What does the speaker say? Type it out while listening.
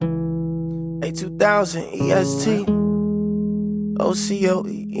Say 2000 EST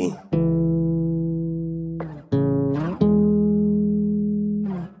OCOEE.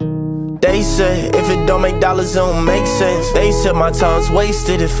 They said if it don't make dollars, it don't make sense. They said my time's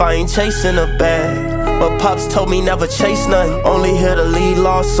wasted if I ain't chasing a bag. But Pops told me never chase nothing, only here to lead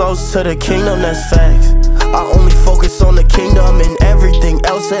lost souls to the kingdom, that's facts. I only focus on the kingdom, and everything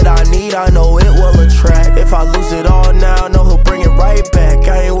else that I need, I know it will attract. If I lose it all now, I know he'll bring it right back.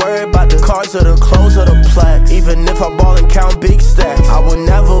 I ain't worried about the cars or the clothes or the plaques. Even if I ball and count big stacks, I would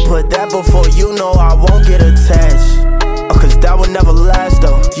never put that before you know I won't get attached. Cause that would never last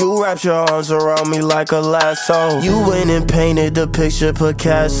though. You wrapped your arms around me like a lasso. You went and painted the picture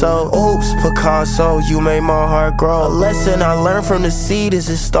Picasso. Oops, Picasso, you made my heart grow. A lesson I learned from the seed is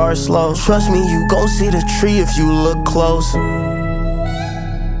it starts slow. Trust me, you gon' see the tree if you look close.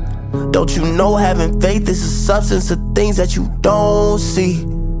 Don't you know having faith is a substance of things that you don't see?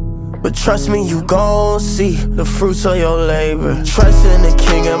 But trust me, you gon' see the fruits of your labor. Trust in the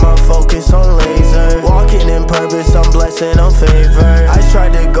king and my focus on laser. Walking in purpose, I'm blessed and I'm favored. I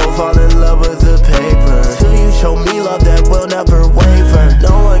tried to go fall in love with the paper, till you show me love that will never waver.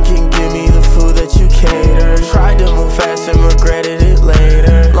 No one can give me the food that you cater. Tried to move fast and regretted it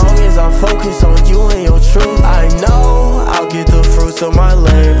later. Long as I'm focused on you and your truth, I know I'll get the fruits of my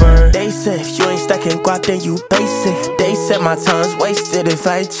labor. They said if you ain't stacking guap, then you basic. They said my time's wasted if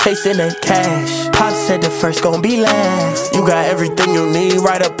I ain't chasing that cash. Pop said the first gon' be last. You got everything you need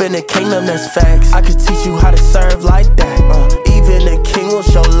right up in the kingdom, that's facts. I could teach you how to serve like that. Even the king will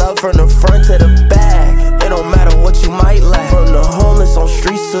show love from the front to the back. It don't matter what you might lack. From the homeless on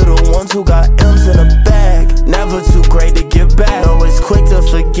streets to the ones who got M's in a bag. Never too great to give back. No, it's quick to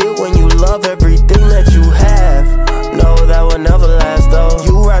forget when you love everything that you have. No, that will never last though.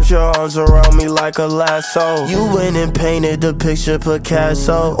 You wrapped your arms around me like a lasso. You went and painted the picture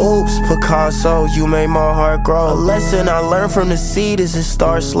Picasso. Oops, Picasso, you made my heart grow. A lesson I learned from the seed is it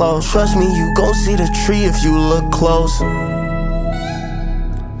starts slow. Trust me, you gon' see the tree if you look close.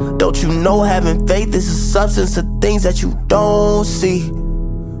 Don't you know having faith is a substance of things that you don't see?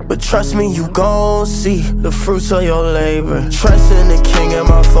 But trust me, you gon' see the fruits of your labor. Trust in the king and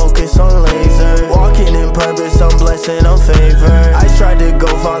my focus on laser. Walking in purpose, I'm blessed and I'm favored. I tried to go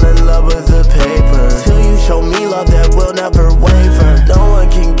fall in love with the paper, till you show me love that will never waver. No one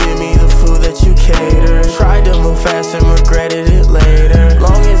can give me the food that you cater. Tried to move fast and regretted it later.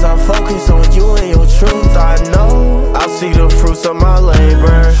 Long as I'm focused on you and your truth, I know I'll see the fruits of my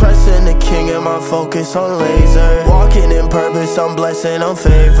labor. Trust in the king and my focus on laser. Walking in purpose, I'm blessed and I'm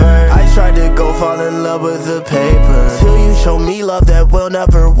favored. I tried to go fall in love with the paper, till you show me love that will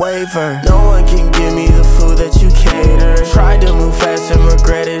never waver. No one can give me the food that you cater. Tried to move fast and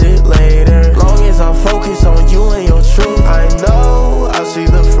regretted it later. Long as I'm focused on you and your truth, I know I'll see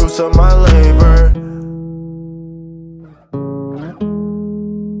the fruits of my labor.